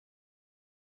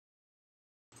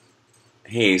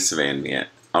Hey, Savannah Mia.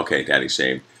 Okay, Daddy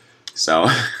shaved. So,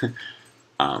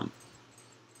 um,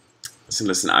 so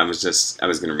listen, I was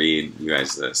gonna read you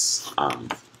guys this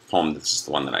poem. This is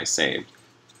the one that I saved.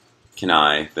 Can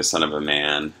I, the son of a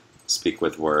man, speak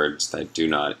with words that do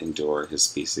not endure his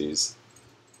species?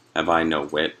 Have I no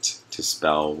wit to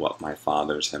spell what my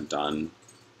fathers have done?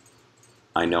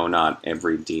 I know not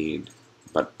every deed,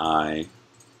 but I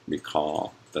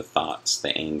recall the thoughts,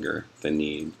 the anger, the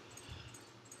need.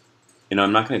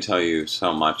 I'm not going to tell you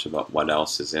so much about what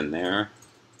else is in there,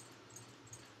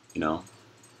 you know,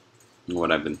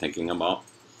 what I've been thinking about.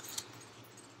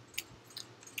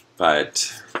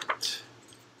 But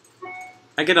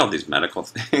I get all these medical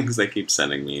things they keep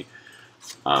sending me.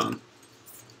 Um,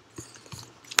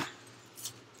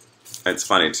 it's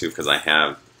funny too because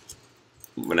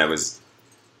when I was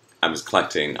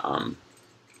collecting.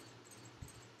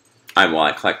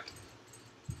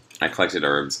 I collected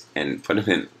herbs and put them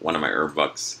in one of my herb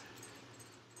books,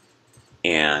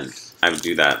 and I would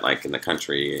do that like in the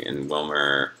country in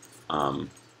Wilmer,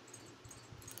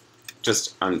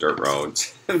 just on dirt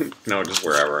roads, just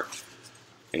wherever,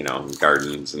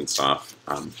 gardens and stuff.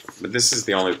 But this is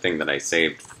the only thing that I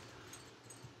saved.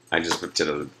 I just ripped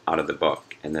it out of the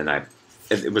book, and then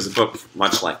it was a book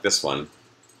much like this one,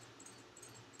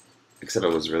 except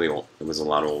it was really old. It was a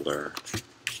lot older.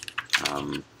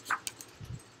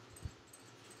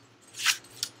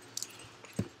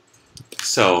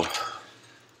 So,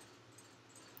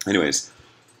 anyways,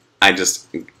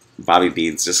 Bobby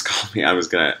Beads just called me. I made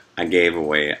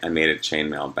a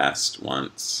chainmail vest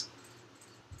once,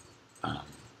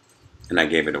 and I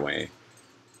gave it away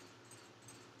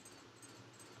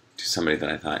to somebody that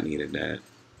I thought needed it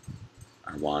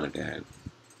or wanted it.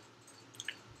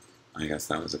 I guess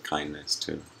that was a kindness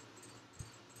too.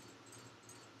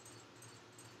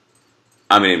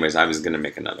 Anyways, I was gonna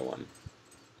make another one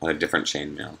on a different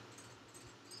chainmail.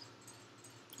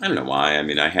 I don't know why.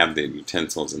 I have the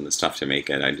utensils and the stuff to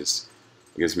make it. It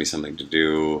gives me something to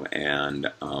do, and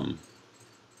I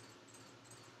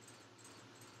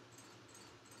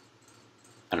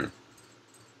don't know.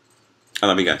 I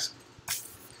love you guys,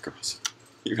 girls.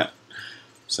 You got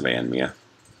Savannah Mia.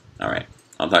 All right,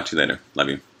 I'll talk to you later. Love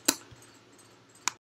you.